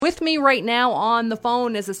With me right now on the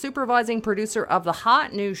phone is a supervising producer of the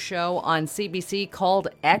hot news show on CBC called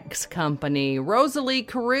X Company. Rosalie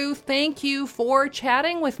Carew, thank you for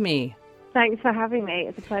chatting with me. Thanks for having me.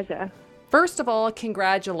 It's a pleasure. First of all,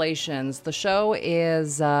 congratulations. The show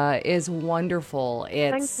is wonderful.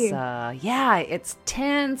 It's Thank you. It's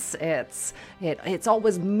tense. It's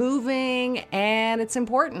always moving, and it's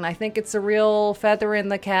important. I think it's a real feather in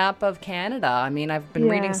the cap of Canada. I mean, I've been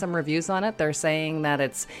reading some reviews on it. They're saying that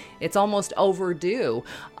it's almost overdue.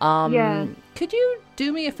 Could you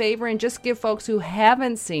do me a favor and just give folks who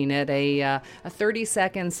haven't seen it a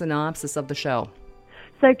 30-second synopsis of the show?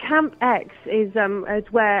 So Camp X is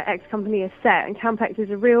where X Company is set, and Camp X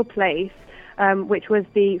is a real place, which was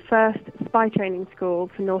the first spy training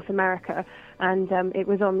school for North America, and it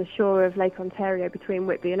was on the shore of Lake Ontario between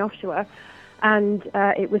Whitby and Oshawa, and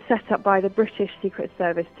it was set up by the British Secret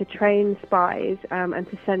Service to train spies and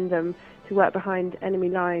to send them to work behind enemy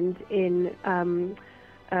lines in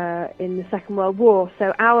the Second World War.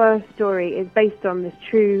 So our story is based on this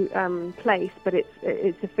true place, but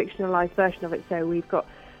it's a fictionalized version of it. So we've got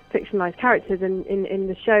fictionalized characters, and in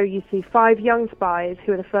the show you see 5 young spies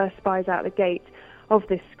who are the first spies out the gate of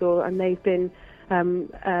this school, and they've been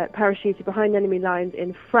parachuted behind enemy lines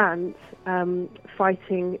in France,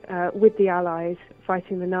 fighting with the Allies,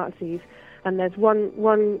 fighting the Nazis. And there's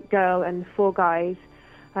one girl and 4 guys.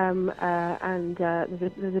 There's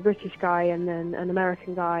a British guy and then an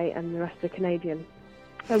American guy and the rest are Canadian.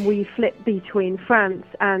 And we flip between France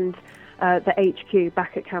and the HQ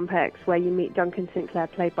back at Camp X, where you meet Duncan Sinclair,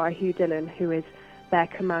 played by Hugh Dillon, who is their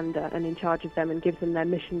commander and in charge of them and gives them their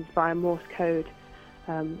missions via Morse code.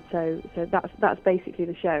 So that's basically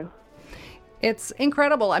the show. It's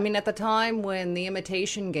incredible. I mean, at the time when The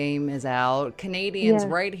Imitation Game is out, Canadians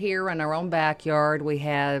right here in our own backyard, we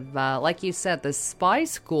have, like you said, the spy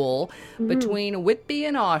school between Whitby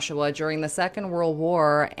and Oshawa during the Second World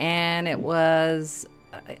War, and it was,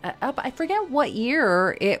 I forget what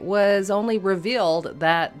year, it was only revealed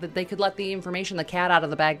that they could let the information, the cat out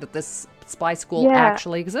of the bag, that this spy school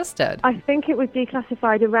actually existed. I think it was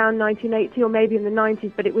declassified around 1980 or maybe in the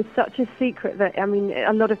 90s, but it was such a secret that, I mean,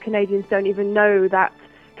 a lot of Canadians don't even know that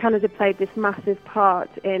Canada played this massive part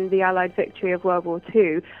in the Allied victory of World War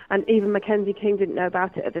II, and even Mackenzie King didn't know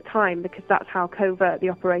about it at the time, because that's how covert the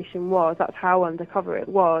operation was, that's how undercover it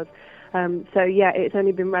was. It's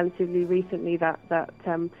only been relatively recently that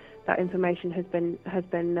information has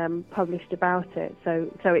been published about it. So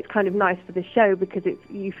it's kind of nice for the show, because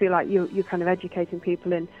you feel like you're kind of educating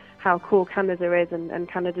people in how cool Canada is and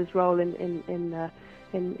Canada's role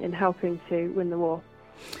in helping to win the war.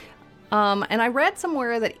 And I read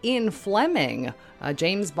somewhere that Ian Fleming,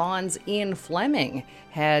 James Bond's Ian Fleming,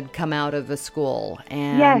 had come out of the school.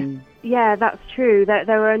 And yeah, that's true. There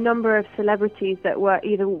were a number of celebrities that were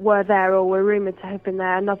there or were rumoured to have been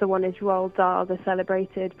there. Another one is Roald Dahl, the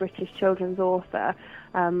celebrated British children's author.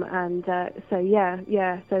 So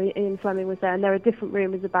Ian Fleming was there, and there are different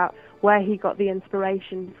rumours about where he got the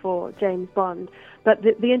inspiration for James Bond. But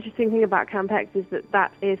the interesting thing about Camp X is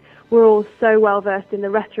that we're all so well versed in the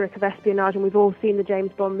rhetoric of espionage, and we've all seen the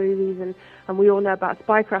James Bond movies, and we all know about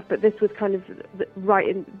spycraft, but this was kind of right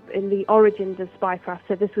in the origins of spycraft.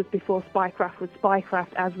 So this was before spycraft was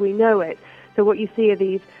spycraft as we know it. So what you see are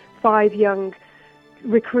these 5 young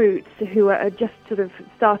recruits who are just sort of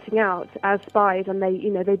starting out as spies, and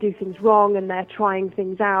they do things wrong, and they're trying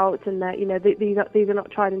things out, and these are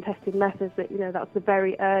not tried and tested methods. That's the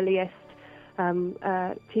very earliest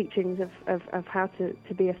teachings of how to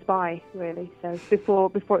be a spy, really. So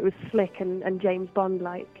before it was slick and James Bond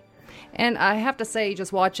like. And I have to say,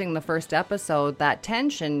 just watching the first episode, that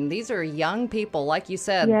tension, these are young people, like you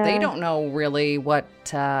said, they don't know really what,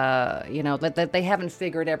 that they haven't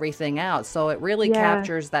figured everything out. So it really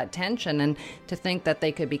captures that tension, and to think that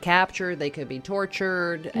they could be captured, they could be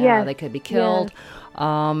tortured, they could be killed.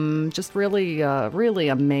 Just really, really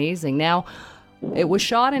amazing. Now, it was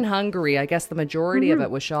shot in Hungary. I guess the majority of it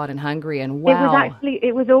was shot in Hungary, and wow.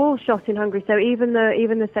 It was all shot in Hungary. So even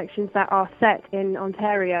the sections that are set in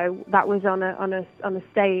Ontario, that was on a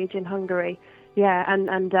stage in Hungary. Yeah,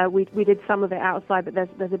 and we did some of it outside, but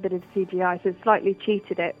there's a bit of CGI, so it slightly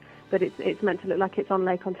cheated it, but it's meant to look like it's on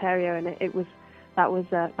Lake Ontario, and that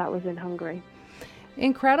was in Hungary.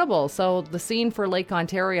 Incredible. So the scene for Lake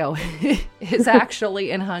Ontario is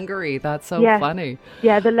actually in Hungary. That's so funny.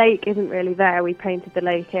 Yeah, the lake isn't really there. We painted the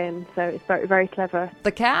lake in, so it's very, very clever.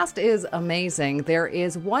 The cast is amazing. There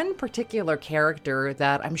is one particular character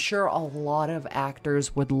that I'm sure a lot of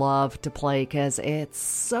actors would love to play because it's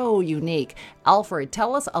so unique. Alfred.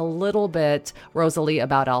 Tell us a little bit, Rosalie,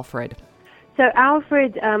 about Alfred. So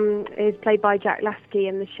Alfred is played by Jack Lasky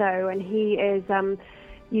in the show, and he is.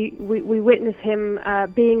 We witness him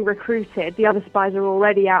being recruited. The other spies are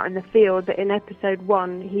already out in the field, but in episode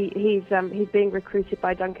 1, he's being recruited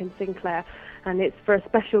by Duncan Sinclair, and it's for a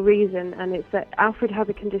special reason. And it's that Alfred has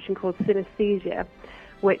a condition called synesthesia,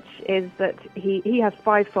 which is that he has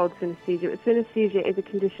fivefold synesthesia. But synesthesia is a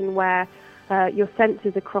condition where your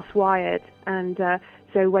senses are cross-wired, and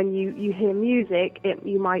so when you hear music,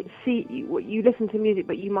 you might see you listen to music,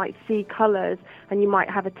 but you might see colours, and you might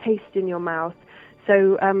have a taste in your mouth.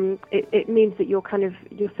 So it means that your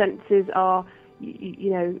senses are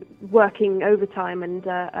working overtime and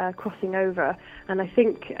crossing over. And I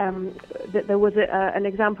think that there was an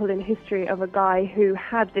example in history of a guy who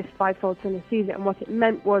had this fivefold synesthesia, and what it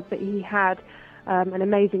meant was that he had an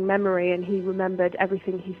amazing memory, and he remembered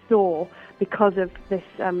everything he saw because of this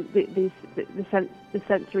the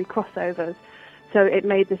sensory crossovers. So it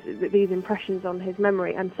made these impressions on his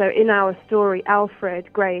memory. And so in our story,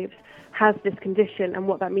 Alfred Graves has this condition, and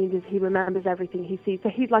what that means is he remembers everything he sees. So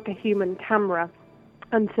he's like a human camera.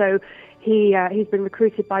 And so he's been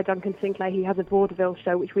recruited by Duncan Sinclair. He has a vaudeville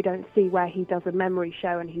show, which we don't see, where he does a memory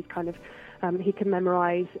show, and he's kind of he can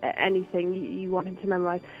memorize anything you want him to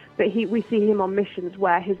memorize. But we see him on missions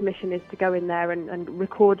where his mission is to go in there and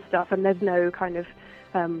record stuff, and there's no kind of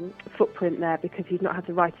footprint there because he's not had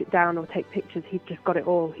to write it down or take pictures. He's just got it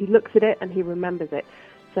all. He looks at it and he remembers it.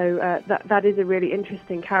 So that is a really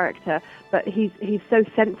interesting character, but he's so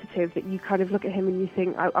sensitive that you kind of look at him and you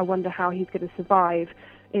think, I wonder how he's going to survive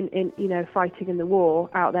in fighting in the war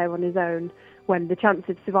out there on his own, when the chance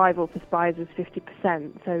of survival for spies is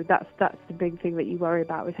 50%. So that's the big thing that you worry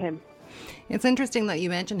about with him. It's interesting that you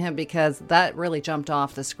mentioned him, because that really jumped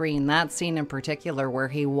off the screen. That scene in particular where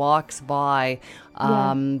he walks by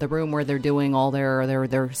the room where they're doing all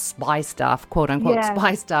their spy stuff, quote unquote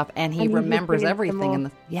spy stuff, and he remembers everything.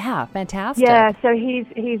 Fantastic. Yeah, so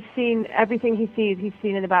he's seen everything he sees. He's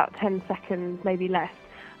seen in about 10 seconds, maybe less.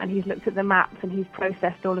 And he's looked at the maps and he's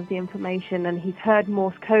processed all of the information, and he's heard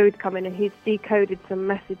Morse code come in, and he's decoded some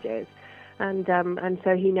messages. And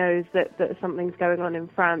so he knows that something's going on in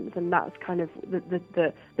France, and that's kind of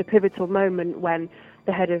the pivotal moment when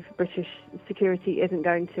the head of British security isn't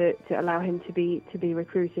going to allow him to be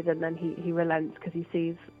recruited, and then he relents because he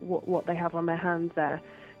sees what they have on their hands there.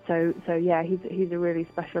 So yeah, he's a really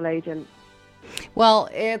special agent. Well,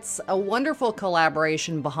 it's a wonderful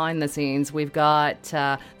collaboration behind the scenes. We've got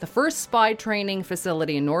the first spy training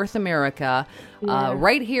facility in North America,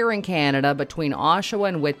 right here in Canada, between Oshawa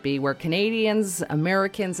and Whitby, where Canadians,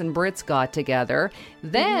 Americans, and Brits got together.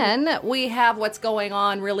 Then we have what's going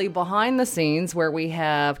on really behind the scenes, where we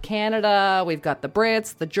have Canada, we've got the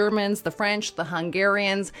Brits, the Germans, the French, the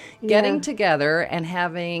Hungarians getting together and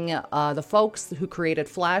having the folks who created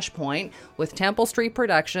Flashpoint with Temple Street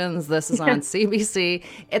Productions. This is on CBC.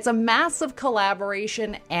 It's a massive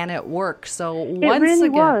collaboration, and it works. So once it really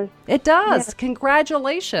again, was. It does. Yeah.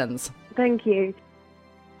 Congratulations. Thank you.